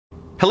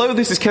Hello,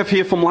 this is Kev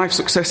here from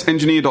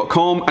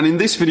LifeSuccessEngineer.com, and in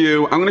this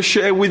video I'm going to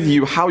share with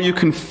you how you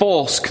can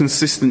force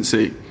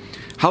consistency.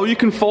 How you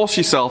can force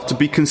yourself to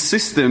be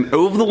consistent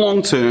over the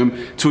long term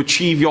to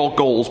achieve your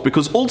goals,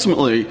 because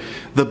ultimately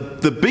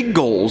the big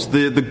goals,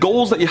 the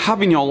goals that you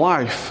have in your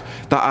life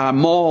that are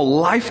more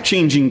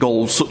life-changing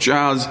goals, such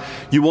as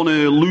you want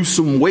to lose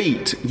some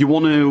weight, you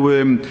want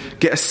to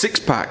get a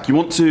six-pack, you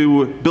want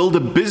to build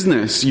a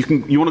business,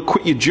 you want to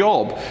quit your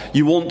job,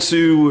 you want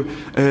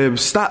to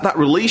start that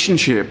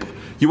relationship,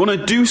 you want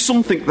to do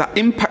something that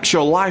impacts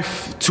your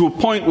life to a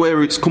point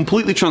where it's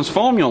completely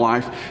transformed your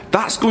life,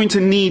 that's going to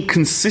need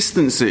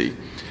consistency.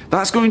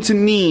 That's going to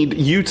need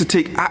you to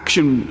take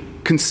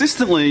action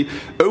consistently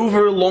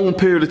over a long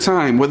period of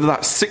time, whether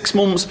that's 6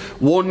 months,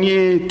 1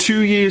 year,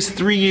 2 years,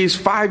 3 years,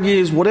 5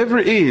 years, whatever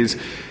it is.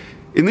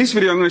 In this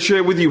video, I'm going to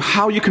share with you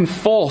how you can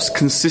force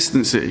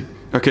consistency,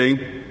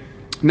 okay?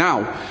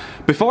 Now,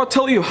 before I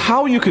tell you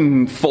how you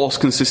can force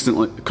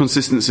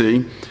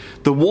consistency,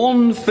 the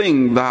one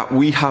thing that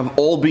we have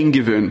all been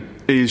given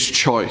is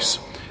choice.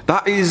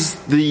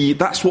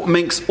 That's what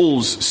makes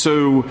us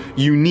so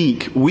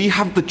unique. We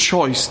have the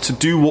choice to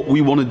do what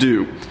we want to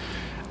do.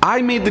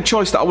 I made the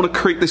choice that I want to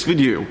create this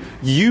video.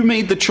 You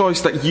made the choice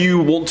that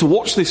you want to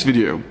watch this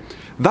video.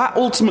 That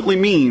ultimately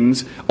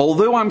means,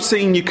 although I'm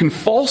saying you can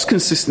force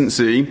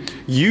consistency,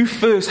 you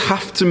first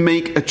have to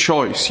make a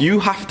choice.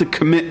 You have to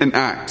commit and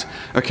act,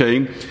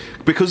 okay?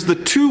 Because the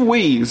two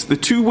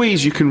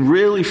ways you can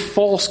really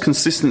force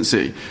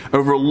consistency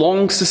over a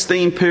long,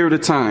 sustained period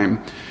of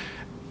time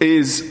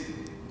is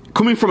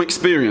coming from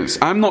experience.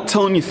 I'm not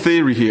telling you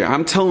theory here.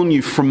 I'm telling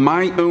you from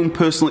my own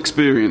personal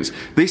experience.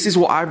 This is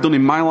what I've done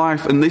in my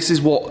life, and this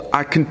is what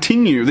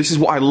this is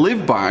what I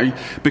live by,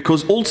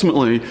 because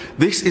ultimately,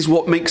 this is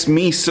what makes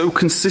me so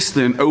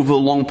consistent over a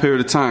long period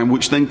of time,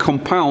 which then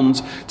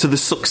compounds to the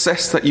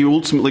success that you're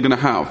ultimately going to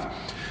have.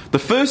 The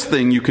first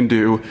thing you can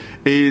do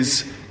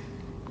is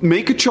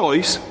make a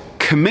choice,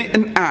 commit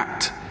and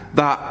act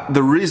that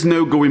there is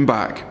no going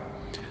back.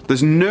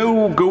 There's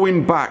no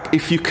going back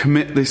if you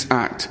commit this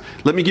act.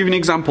 Let me give you an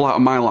example out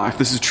of my life.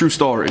 This is a true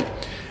story.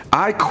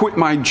 I quit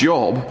my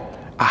job.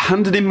 I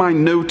handed in my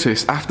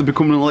notice after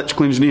becoming an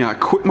electrical engineer. I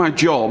quit my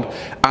job,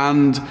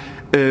 and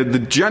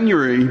the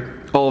January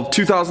of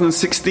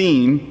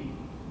 2016,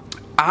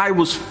 I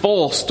was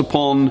forced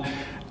upon,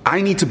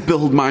 I need to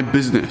build my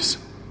business.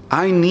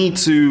 I need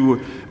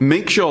to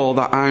make sure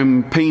that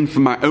I'm paying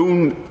for my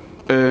own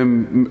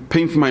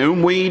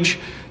wage,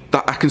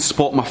 that I can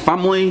support my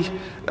family,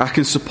 I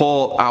can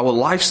support our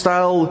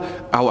lifestyle,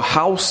 our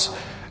house,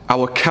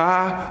 our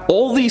car,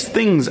 all these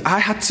things. I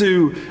had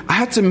to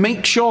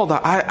make sure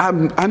that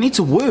I need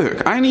to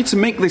work. I need to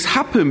make this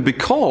happen,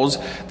 because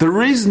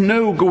there is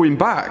no going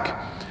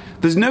back.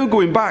 There's no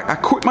going back. I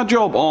quit my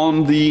job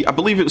on I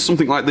believe it was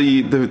something like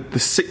the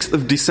 6th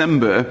of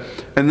December,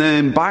 and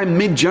then by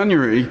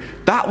mid-January,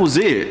 that was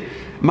it.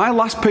 My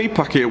last pay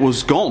packet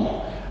was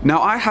gone.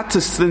 Now I had to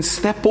then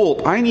step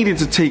up. I needed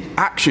to take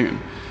action.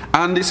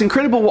 And it's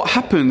incredible what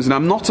happens, and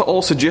I'm not at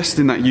all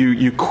suggesting that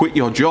you quit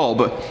your job,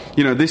 but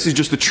this is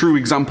just a true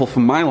example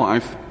from my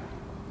life.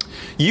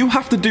 You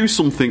have to do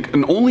something,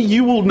 and only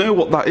you will know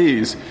what that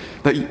is.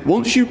 That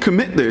once you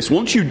commit this,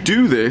 once you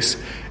do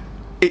this,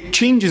 it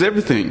changes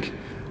everything.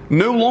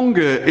 No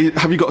longer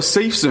have you got a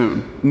safe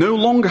zone. No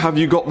longer have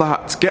you got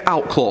that get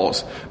out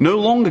clause. No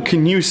longer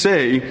can you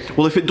say,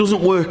 well, if it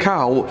doesn't work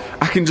out,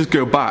 I can just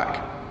go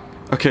back.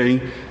 Okay?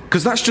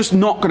 Because that's just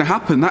not going to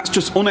happen. That's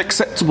just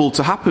unacceptable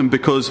to happen,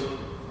 because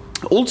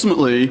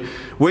ultimately,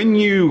 when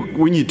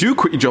you do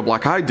quit your job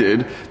like I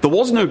did, there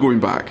was no going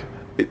back.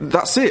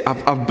 That's it.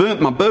 I've burnt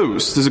my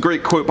boats. There's a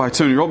great quote by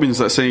Tony Robbins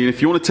that's saying,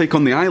 if you want to take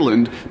on the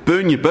island,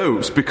 burn your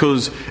boats,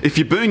 because if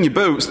you burn your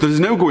boats,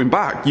 there's no going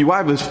back. You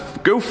either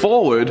go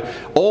forward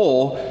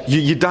or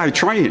you die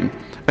trying.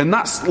 And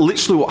that's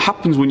literally what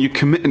happens when you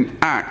commit an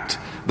act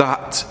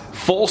that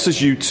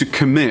forces you to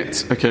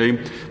commit, okay?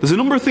 There's a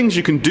number of things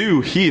you can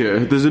do here.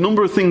 There's a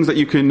number of things that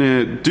you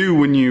can do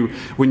when you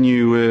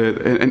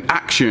an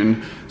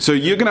action. So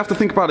you're going to have to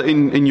think about it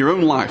in your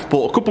own life.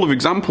 But a couple of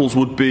examples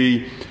would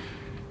be,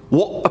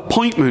 what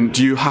appointment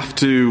do you have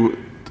to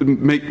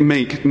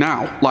make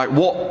now? Like,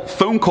 what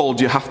phone call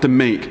do you have to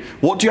make?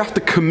 What do you have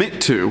to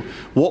commit to?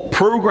 What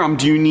program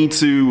do you need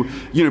to,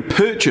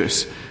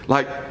 purchase?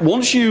 Like,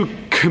 once you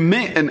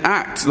commit and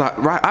act that,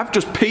 right, I've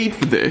just paid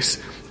for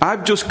this.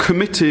 I've just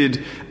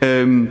committed,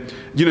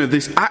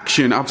 this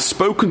action. I've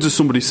spoken to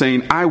somebody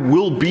saying, I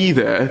will be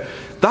there.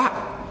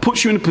 That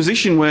puts you in a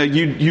position where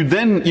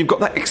you've got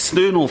that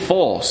external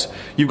force.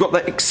 You've got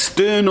that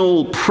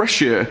external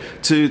pressure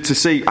to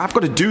say, I've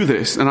got to do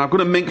this, and I've got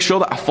to make sure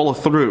that I follow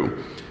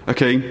through.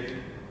 Okay?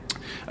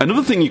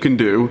 Another thing you can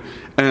do,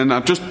 and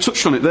I've just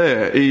touched on it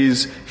there,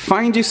 is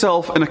find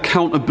yourself an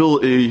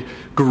accountability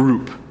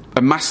group.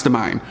 A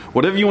mastermind,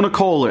 whatever you want to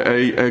call it,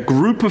 a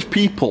group of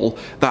people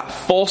that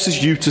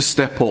forces you to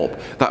step up,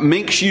 that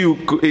makes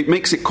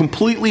it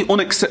completely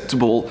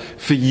unacceptable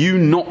for you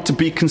not to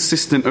be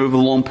consistent over a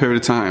long period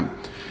of time.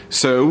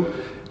 So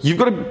you've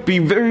got to be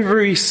very,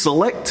 very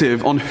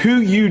selective on who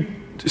you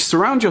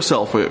surround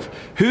yourself with,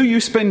 who you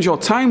spend your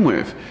time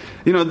with.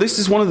 You know, this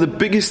is one of the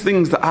biggest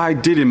things that I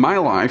did in my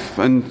life,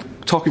 and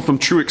talking from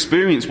true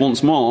experience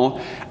once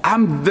more,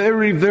 I'm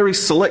very, very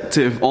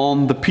selective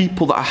on the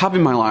people that I have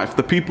in my life,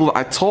 the people that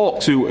I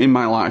talk to in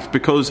my life,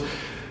 because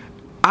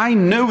I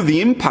know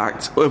the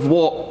impact of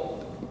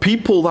what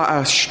people that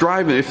are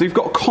striving, if they've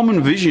got a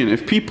common vision,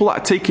 if people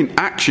that are taking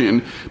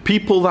action,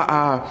 people that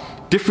are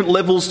different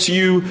levels to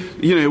you.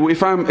 You know,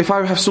 if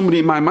I have somebody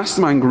in my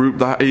mastermind group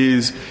that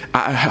is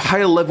at a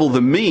higher level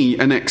than me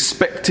and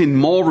expecting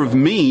more of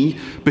me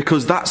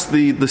because that's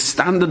the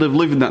standard of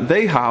living that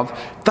they have,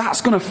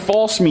 that's going to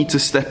force me to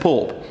step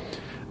up.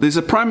 There's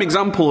a prime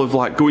example of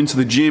like going to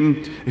the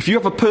gym. If you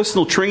have a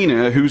personal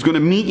trainer who's going to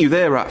meet you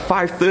there at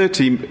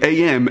 5:30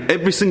 a.m.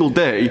 every single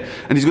day,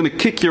 and he's going to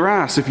kick your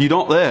ass if you're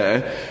not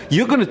there,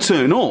 you're going to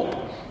turn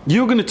up.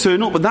 You're going to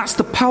turn up, but that's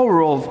the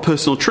power of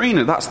personal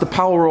trainer. That's the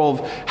power of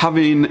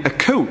having a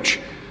coach.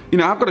 You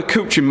know, I've got a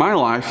coach in my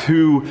life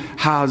who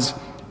has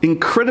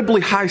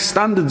incredibly high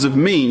standards of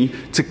me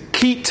to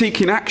keep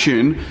taking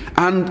action,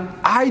 and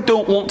I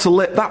don't want to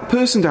let that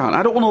person down.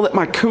 I don't want to let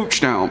my coach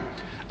down.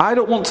 I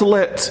don't want to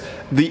let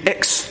the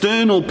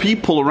external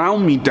people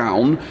around me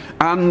down,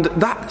 and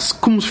that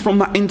comes from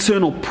that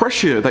internal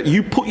pressure that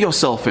you put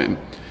yourself in.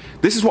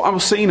 This is what I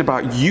was saying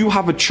about you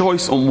have a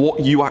choice on what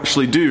you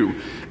actually do.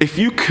 If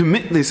you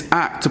commit this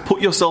act to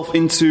put yourself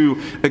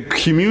into a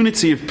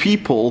community of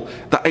people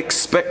that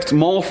expect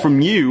more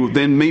from you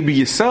than maybe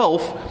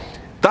yourself,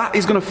 that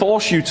is going to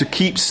force you to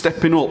keep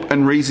stepping up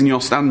and raising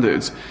your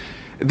standards.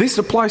 This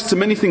applies to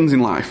many things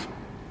in life.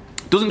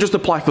 It doesn't just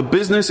apply for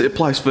business, it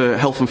applies for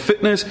health and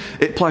fitness,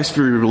 it applies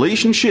for your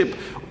relationship.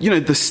 You know,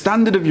 the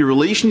standard of your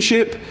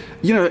relationship.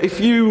 You know, if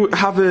you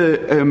have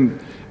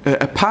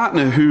a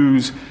partner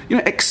who's, you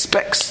know,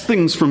 expects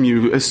things from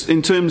you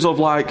in terms of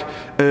like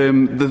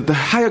the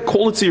higher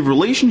quality of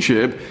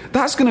relationship,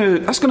 that's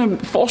gonna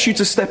force you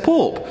to step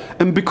up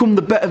and become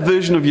the better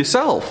version of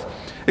yourself.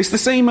 It's the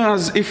same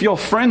as if your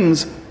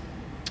friends,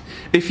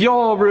 if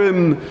you're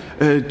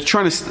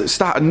trying to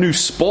start a new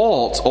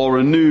sport or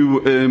a new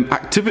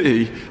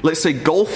activity, let's say golf,